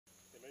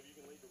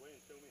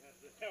show me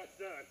how it's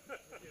done.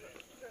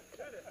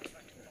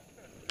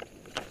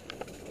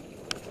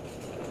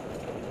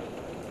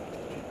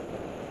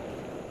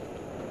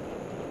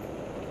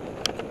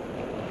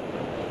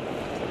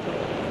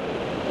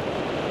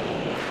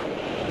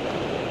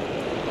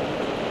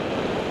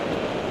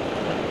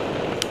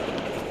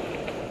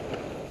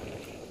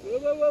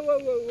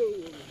 Whoa.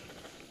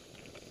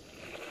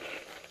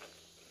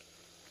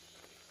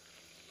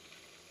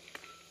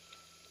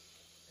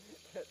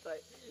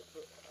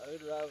 I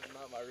would ride with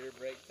my rear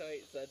brake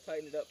tight, so I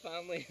tightened it up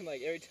finally, and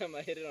like every time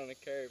I hit it on a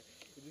curve,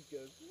 it just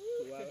goes,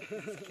 woo, wow.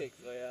 It just kicks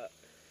way out.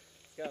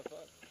 It's kind of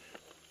fun.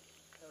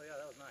 Hell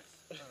yeah, that was nice.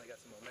 Finally got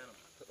some momentum.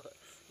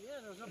 Yeah,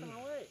 there was nothing in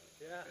the way.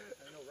 Yeah,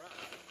 and no rock.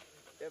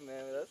 Yeah,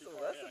 man, that's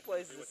the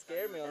places that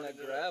scare me on that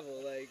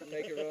gravel, like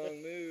make a wrong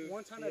move.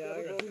 One time I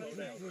double broke it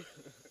down.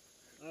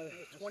 I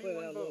slid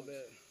out a little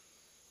bit.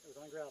 It was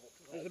on gravel.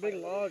 There's a big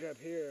log up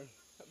here.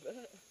 I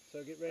bet. So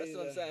get ready. That's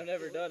what I'm saying. I've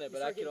never done it,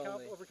 but I could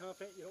only.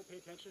 Overconfident, you don't pay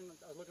attention.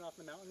 I was looking off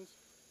the mountains.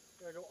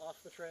 There I go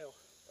off the trail.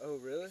 Oh,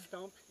 really?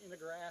 Stump in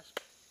the grass.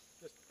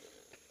 Just.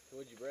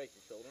 So what'd you break?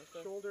 Your shoulder and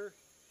stuff? Shoulder,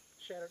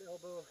 shattered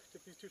elbow.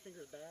 Took these 2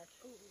 fingers back.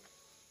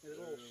 There's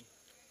little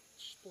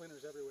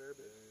splinters everywhere,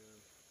 but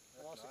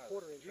I lost a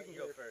quarter inch. You can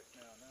go first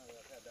now. Now that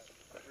I've had that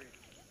free.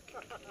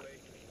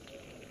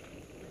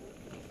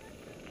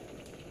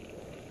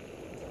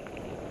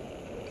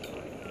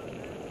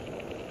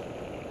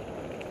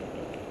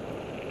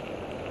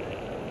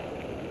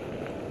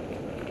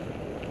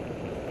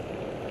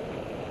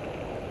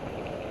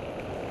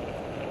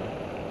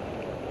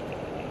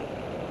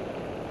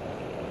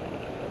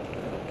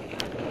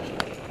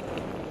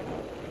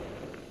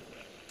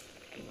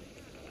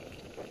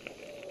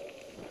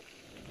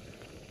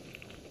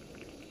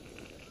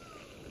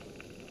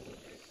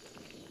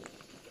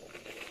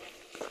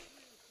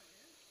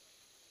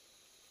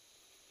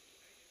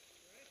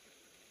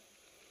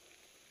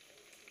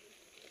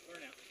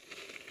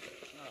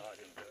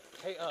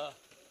 Hey,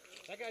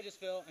 that guy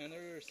just fell, and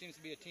there seems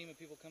to be a team of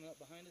people coming up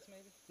behind us,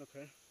 maybe?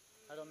 Okay.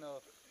 I don't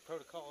know if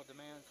protocol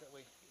demands that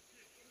we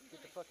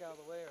get the fuck out of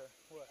the way or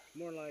what.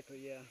 More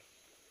likely, yeah.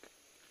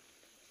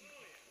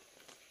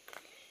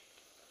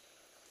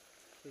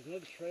 There's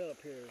another trail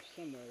up here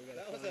somewhere. We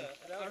gotta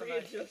I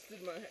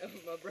readjusted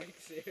my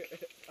brakes here.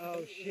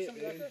 Oh shit,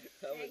 dude.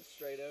 I went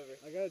straight over.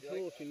 I got a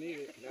tool if you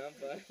need it. No, I'm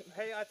fine.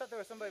 Hey, I thought there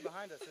was somebody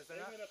behind us. Is there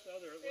not?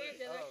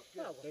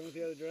 They went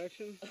the other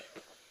direction?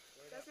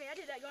 That's me. I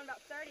did that going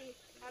about 30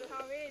 out of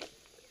Palm Ridge.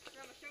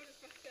 Got my shoulders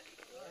fucked up.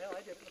 Oh, hell,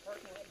 I did it in the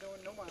parking lot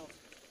doing no miles.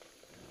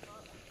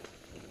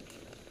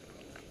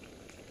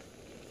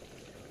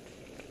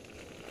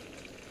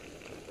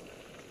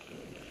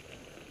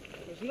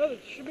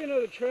 Should be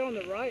another trail on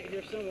the right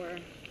here somewhere.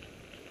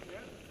 Yeah.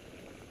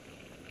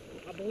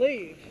 I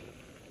believe.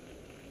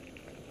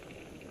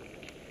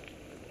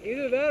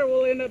 Either that or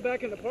we'll end up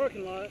back in the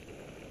parking lot.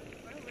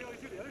 Well, we always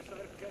do the other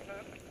side if we got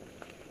time.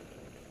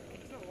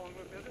 It's not a long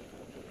loop, is it?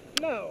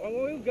 No,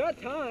 well, we've got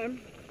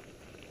time.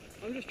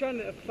 I'm just trying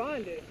to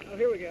find it. Oh,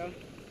 here we go.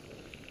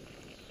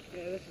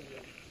 Yeah, this is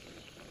it.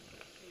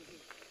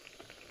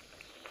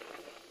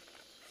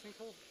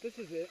 Sinkhole? This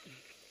is it.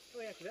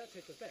 Oh, yeah, because that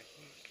takes us back.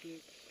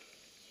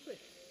 6,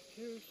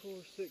 2, 4,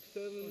 6,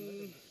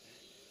 7,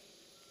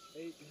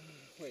 8.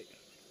 Wait.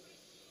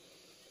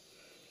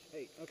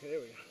 8. Okay, there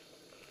we go.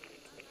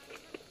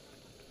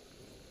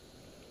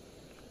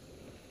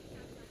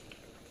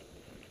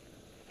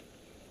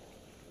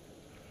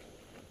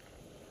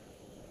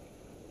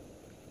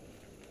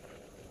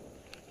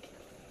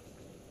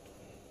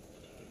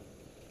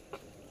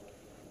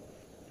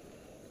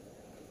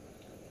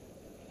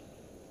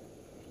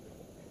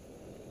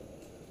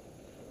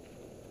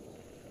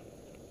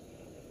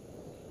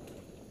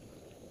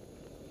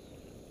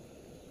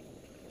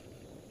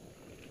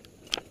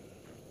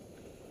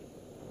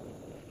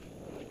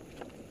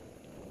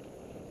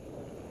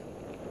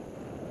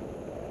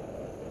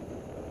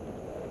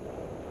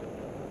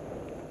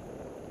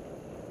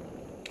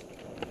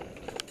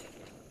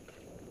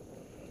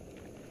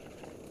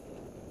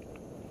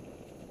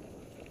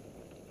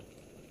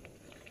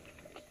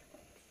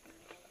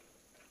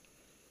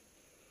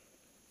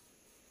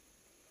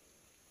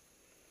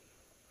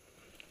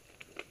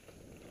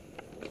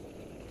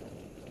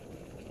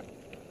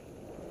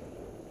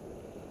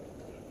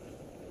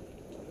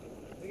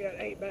 We got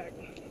 8 back.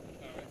 All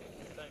right.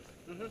 Thanks.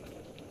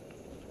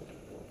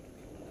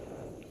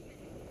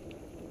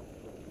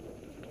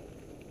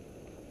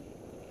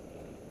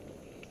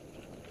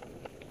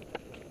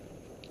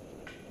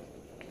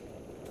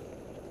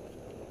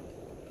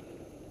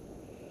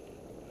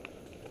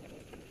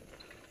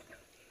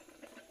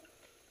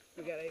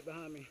 We got 8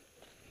 behind me.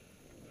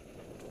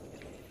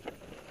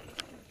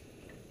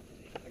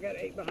 I got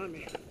 8 behind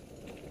me.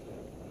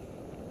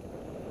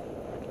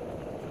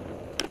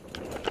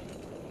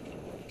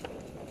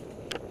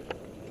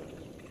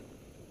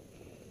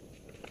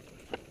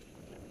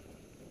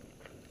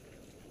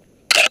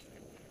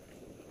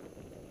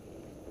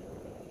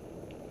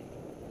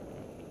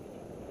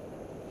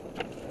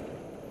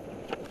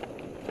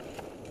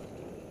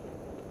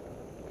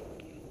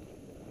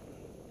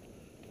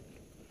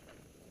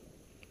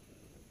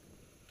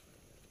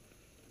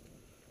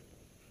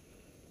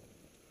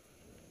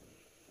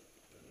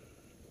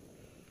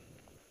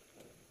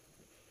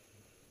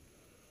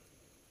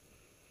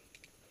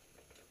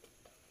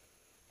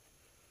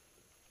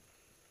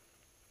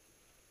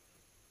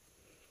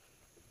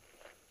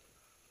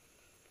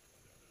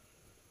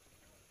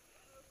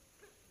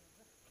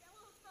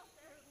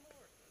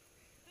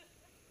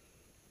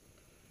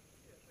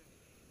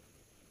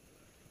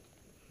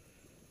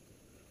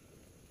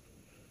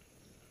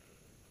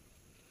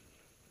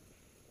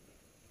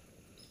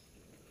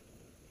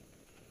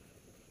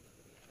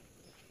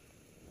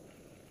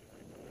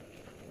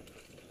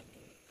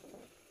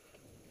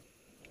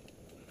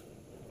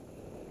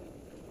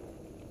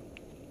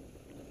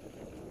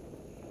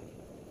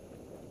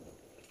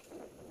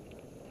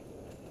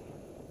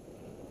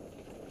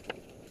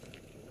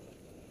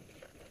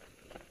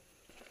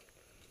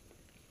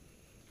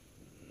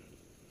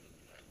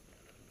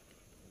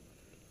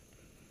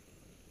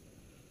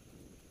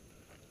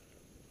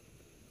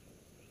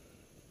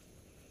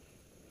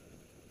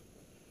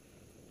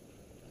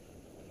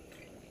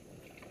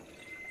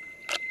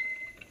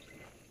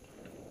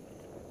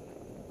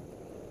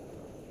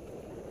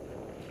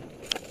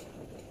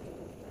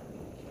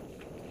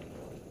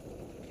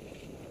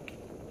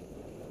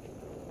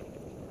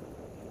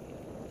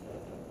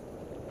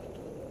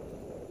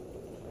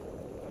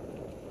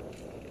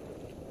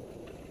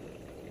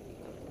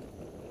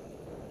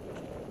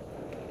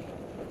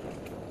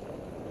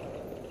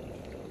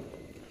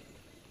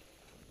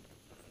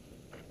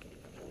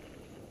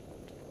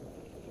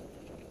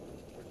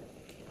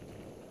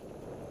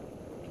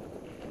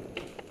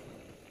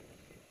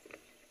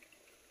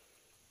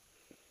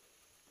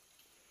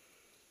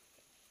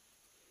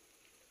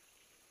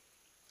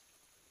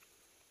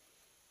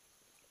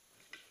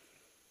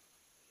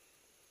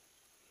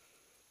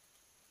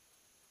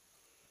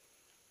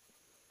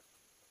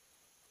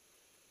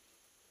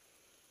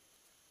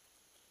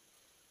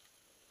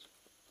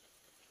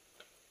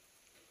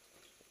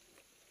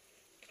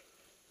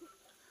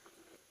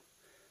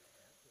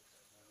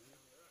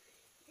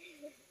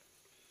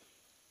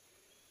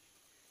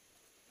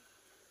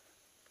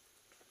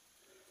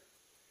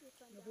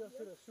 Nobody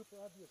else hit a super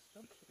obvious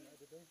stump tonight,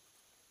 did they?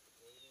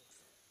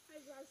 I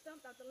just got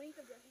stumped out the length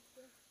of the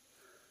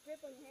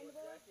grip on your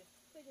handlebar,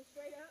 taking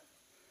straight up.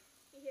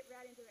 He hit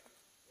right into it.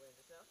 Wait,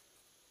 just now?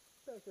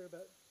 Back there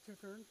about 2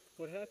 turns.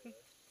 What happened?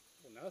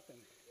 Well, nothing.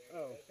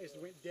 Oh. I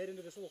just went dead into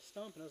this little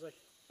stump, and I was like,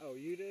 Oh,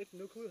 you did?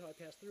 no clue how I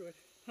passed through it.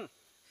 Huh.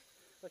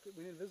 Like it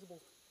went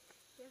invisible.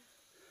 Yeah,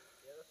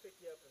 they'll pick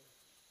you up and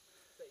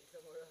set you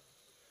somewhere else.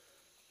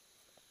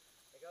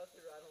 Like I was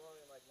riding along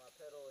and like my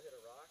pedal hit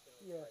a rock and it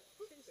was Yeah. like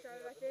Should have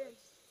started right there.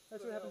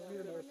 That's what happens to me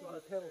the most, when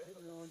the pedals hit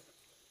me wrong.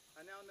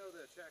 I now know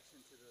the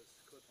attraction to those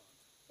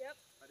clip-ons. Yep.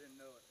 I didn't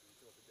know it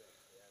until today.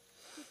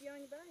 Keep you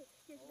on your bike.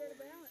 Gives you better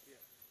balance.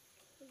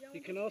 Yeah.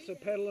 You can also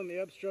pedal in the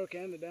upstroke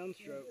and the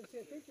downstroke.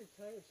 See, I think your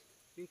tires.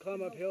 You can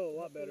climb uphill a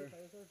lot better.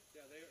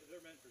 Yeah,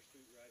 they're meant for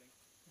street riding.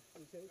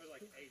 They're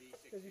like 80,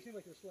 60. Because you seem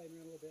like you're sliding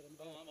around a little bit.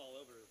 Oh, I'm all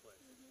over the place.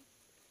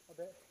 I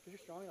bet, because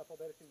you're strong enough, I'll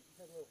bet if you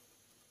had a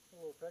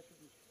little pressure,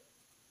 you'd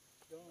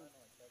go on.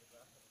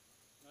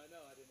 I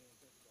know, I didn't even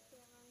think about it.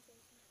 Yeah, mine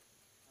thinking.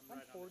 I'm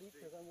right on the 40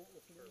 street because I won't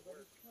listen to for anybody.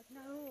 work. I'm like,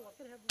 no, I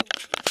could have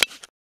more.